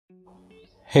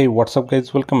Hey, what's up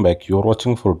guys, welcome back. You're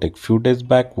watching for Tech. Few days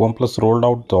back, OnePlus rolled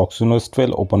out the OxygenOS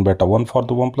 12 Open Beta 1 for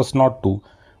the OnePlus Nord 2.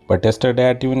 But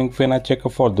yesterday at evening when I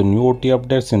checked for the new OT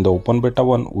updates in the Open Beta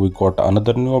 1, we got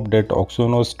another new update,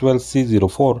 OxygenOS 12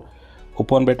 C04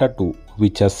 Open Beta 2,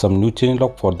 which has some new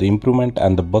changelog for the improvement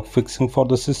and the bug fixing for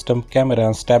the system, camera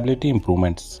and stability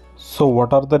improvements. So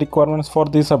what are the requirements for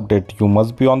this update? You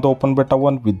must be on the Open Beta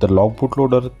 1 with the log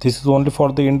bootloader. This is only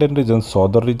for the Indian regions, so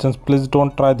other regions please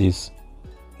don't try this.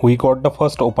 We got the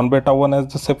first Open Beta 1 as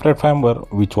the separate firmware,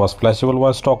 which was flashable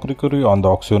via stock recovery on the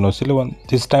OxygenOS 11.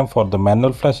 This time for the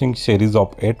manual flashing, series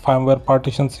of 8 firmware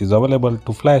partitions is available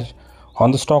to flash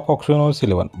on the stock OxygenOS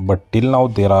 11. But till now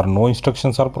there are no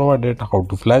instructions are provided how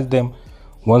to flash them.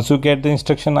 Once you get the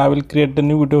instruction, I will create the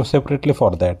new video separately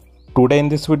for that. Today in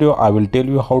this video, I will tell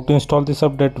you how to install this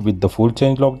update with the full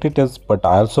changelog details, but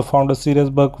I also found a serious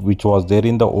bug which was there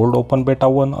in the old Open Beta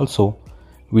 1 also,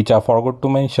 which I forgot to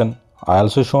mention. I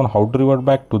also shown how to revert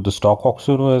back to the stock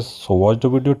OxygenOS, so watch the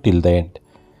video till the end.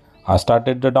 I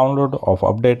started the download of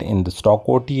update in the stock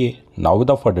OTA. Now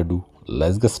without further ado,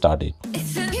 let's get started.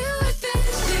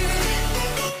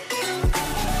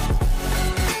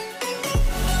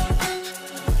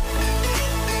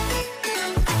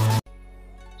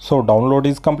 So download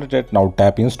is completed. Now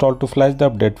tap install to flash the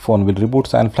update. Phone will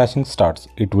reboots and flashing starts.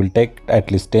 It will take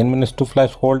at least 10 minutes to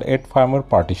flash. Hold 8 firmware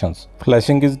partitions.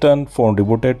 Flashing is done. Phone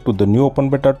rebooted to the new Open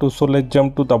Beta 2. So let's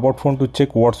jump to the about phone to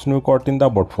check what's new got in the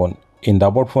about phone. In the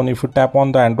about phone, if you tap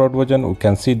on the Android version, you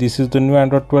can see this is the new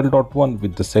Android 12.1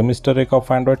 with the same Easter egg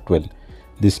of Android 12.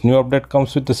 This new update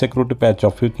comes with the security patch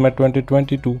of 5th May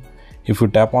 2022. If you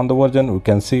tap on the version, you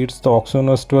can see it's the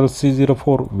OxygenOS 12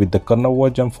 C04 with the kernel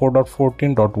version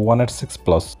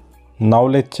 4.14.186+. Now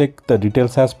let's check the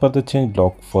details as per the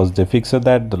changelog. First, they fixed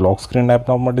that the lock screen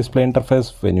abnormal display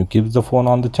interface when you keep the phone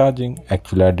on the charging.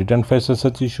 Actually, I didn't face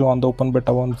such issue on the Open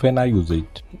Beta 1 when I use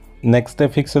it. Next, they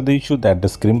fixed the issue that the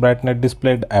screen brightness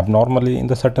displayed abnormally in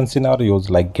the certain scenarios,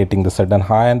 like getting the sudden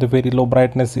high and the very low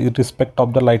brightness irrespective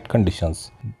of the light conditions.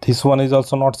 This one is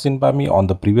also not seen by me on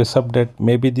the previous update.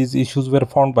 Maybe these issues were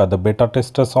found by the beta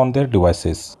testers on their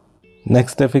devices.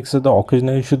 Next, they fixed the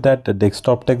occasional issue that the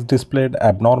desktop text displayed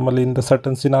abnormally in the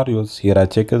certain scenarios. Here I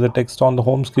checked the text on the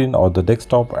home screen or the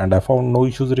desktop and I found no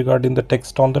issues regarding the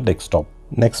text on the desktop.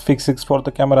 Next fix is for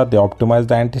the camera. They optimize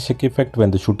the anti-shake effect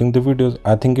when shooting the videos.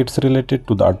 I think it's related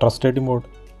to the ultra steady mode.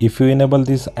 If you enable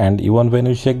this and even when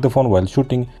you shake the phone while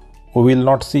shooting, we will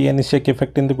not see any shake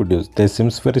effect in the videos. They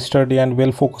seems very sturdy and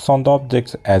well focused on the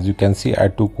objects. As you can see, I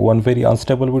took one very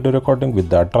unstable video recording with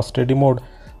the ultra steady mode.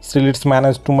 Still it's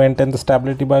managed to maintain the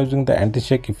stability by using the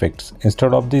anti-shake effects.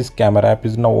 Instead of this, camera app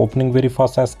is now opening very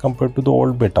fast as compared to the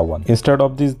old beta one. Instead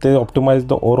of this, they optimize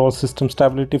the overall system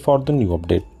stability for the new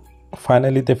update.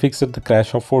 Finally, they fixed the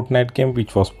crash of Fortnite game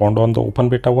which was found on the Open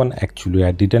Beta 1. Actually,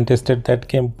 I didn't tested that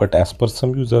game, but as per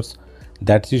some users,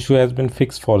 that issue has been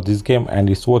fixed for this game and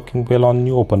is working well on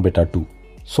new Open Beta 2.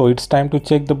 So it's time to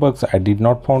check the bugs. I did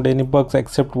not find any bugs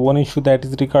except one issue, that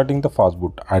is regarding the fast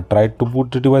boot. I tried to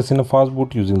boot the device in a fast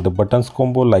boot using the buttons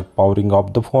combo like powering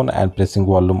up the phone and pressing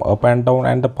volume up and down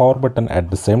and the power button at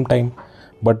the same time.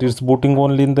 But it's booting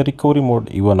only in the recovery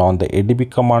mode. Even on the ADB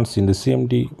commands in the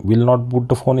CMD will not boot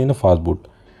the phone in a fast boot.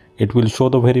 It will show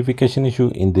the verification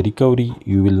issue. In the recovery,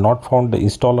 you will not find the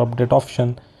install update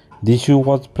option. This issue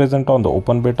was present on the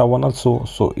Open Beta 1 also,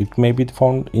 so it may be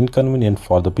found inconvenient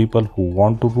for the people who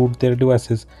want to root their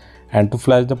devices and to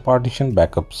flash the partition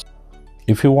backups.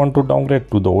 If you want to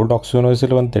downgrade to the old OxygenOS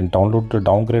 11, then download the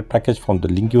downgrade package from the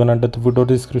link given under the video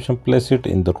description. Place it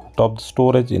in the root of the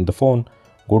storage in the phone.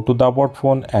 Go to the about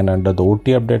phone and under the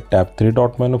OT update, tap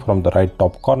 3-dot menu from the right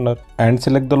top corner and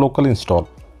select the local install.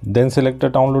 Then select the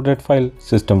downloaded file.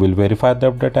 System will verify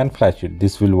the update and flash it.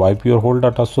 This will wipe your whole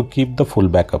data, so keep the full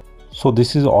backup. So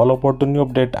this is all about the new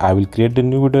update. I will create the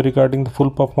new video regarding the full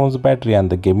performance, battery and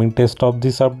the gaming test of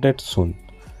this update soon.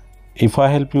 If I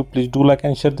help you, please do like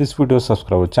and share this video,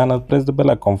 subscribe our channel, press the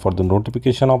bell icon for the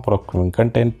notification of upcoming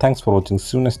content. Thanks for watching.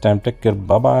 See you next time. Take care.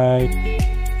 Bye bye.